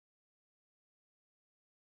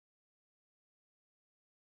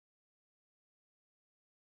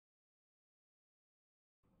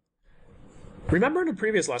Remember in a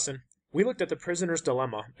previous lesson, we looked at the prisoner's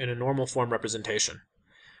dilemma in a normal form representation.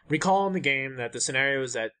 Recall in the game that the scenario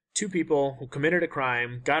is that two people who committed a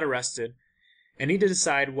crime got arrested and need to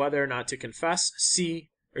decide whether or not to confess C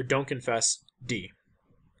or don't confess D.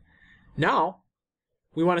 Now,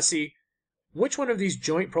 we want to see which one of these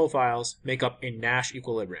joint profiles make up a Nash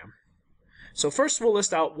equilibrium. So first we'll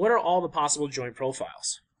list out what are all the possible joint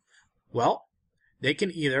profiles. Well, they can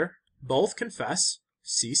either both confess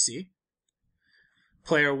CC,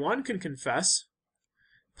 player 1 can confess,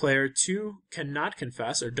 player 2 cannot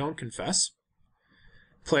confess or don't confess,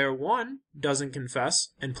 player 1 doesn't confess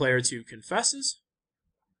and player 2 confesses,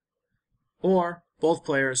 or both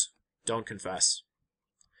players don't confess.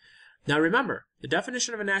 Now remember, the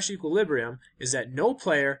definition of a Nash equilibrium is that no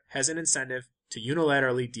player has an incentive to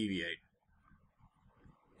unilaterally deviate.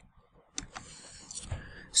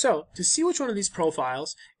 So, to see which one of these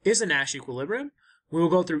profiles is a Nash equilibrium, we will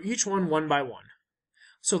go through each one by one.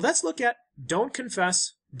 So let's look at don't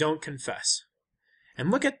confess, don't confess.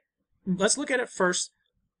 And let's look at it first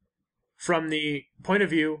from the point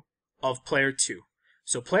of view of player 2.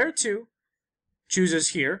 So player 2 chooses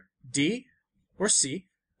here D or C,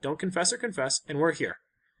 don't confess or confess, and we're here.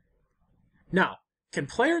 Now, can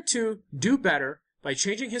player 2 do better by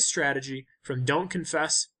changing his strategy from don't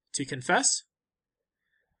confess to confess?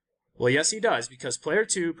 Well, yes, he does, because player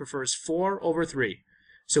 2 prefers 4 over 3.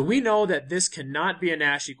 So we know that this cannot be a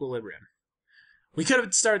Nash equilibrium. We could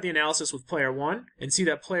have started the analysis with player 1 and see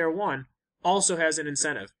that player 1 also has an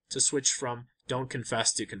incentive to switch from don't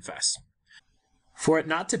confess to confess. For it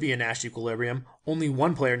not to be a Nash equilibrium, only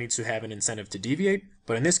one player needs to have an incentive to deviate,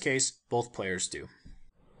 but in this case, both players do.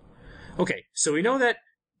 Okay, so we know that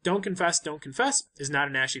don't confess is not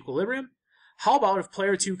a Nash equilibrium. How about if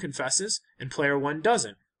player 2 confesses and player 1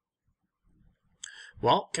 doesn't?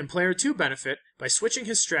 Well, can player 2 benefit by switching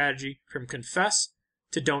his strategy from confess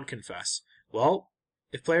to don't confess? Well,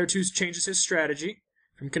 if player 2 changes his strategy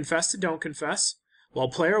from confess to don't confess, while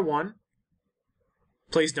player 1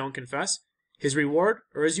 plays don't confess, his reward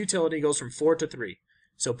or his utility goes from 4 to 3.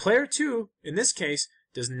 So player 2, in this case,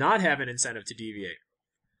 does not have an incentive to deviate.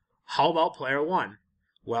 How about player 1?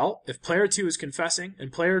 Well, if player 2 is confessing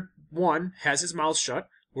and player 1 has his mouth shut,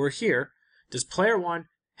 we're here, does player 1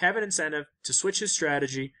 have an incentive to switch his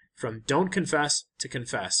strategy from don't confess to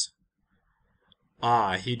confess?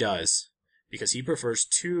 Ah, he does, because he prefers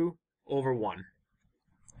 2 over 1.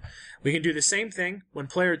 We can do the same thing when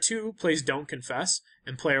player 2 plays don't confess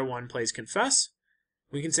and player 1 plays confess.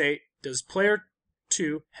 We can say, does player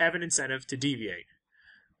 2 have an incentive to deviate?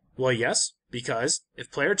 Well, yes, because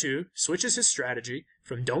if player 2 switches his strategy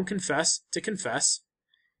from don't confess to confess,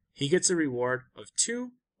 he gets a reward of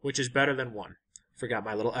 2, which is better than 1. Forgot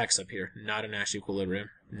my little X up here. Not a Nash equilibrium.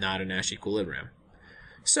 Not a Nash equilibrium.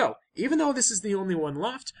 So, even though this is the only one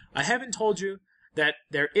left, I haven't told you that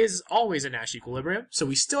there is always a Nash equilibrium, so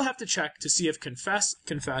we still have to check to see if confess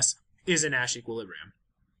is a Nash equilibrium.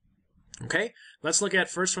 Okay, let's look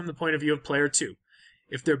at first from the point of view of player 2.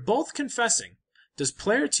 If they're both confessing, does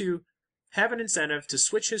player 2 have an incentive to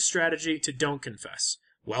switch his strategy to don't confess?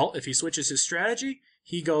 Well, if he switches his strategy,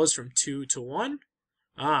 he goes from 2 to 1.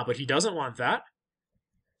 But he doesn't want that.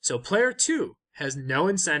 So player 2 has no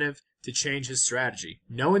incentive to change his strategy,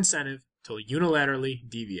 no incentive to unilaterally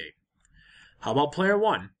deviate. How about player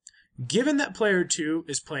 1? Given that player 2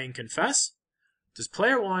 is playing confess, does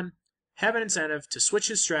player 1 have an incentive to switch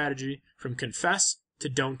his strategy from confess to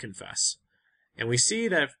don't confess? And we see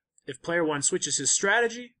that if player 1 switches his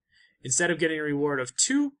strategy, instead of getting a reward of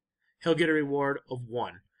 2, he'll get a reward of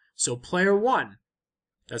 1. So player 1,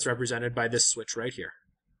 that's represented by this switch right here.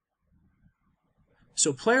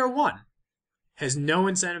 So player 1 has no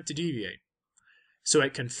incentive to deviate. So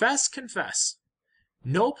at confess,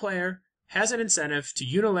 no player has an incentive to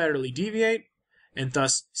unilaterally deviate, and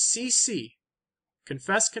thus CC,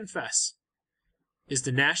 confess, is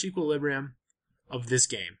the Nash equilibrium of this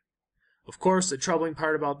game. Of course, the troubling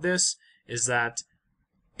part about this is that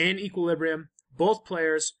in equilibrium, both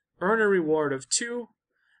players earn a reward of 2,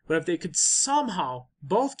 but if they could somehow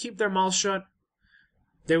both keep their mouth shut,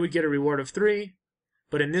 they would get a reward of 3.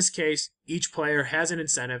 But in this case, each player has an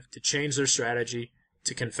incentive to change their strategy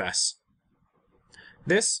to confess.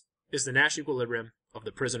 This is the Nash equilibrium of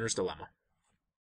the prisoner's dilemma.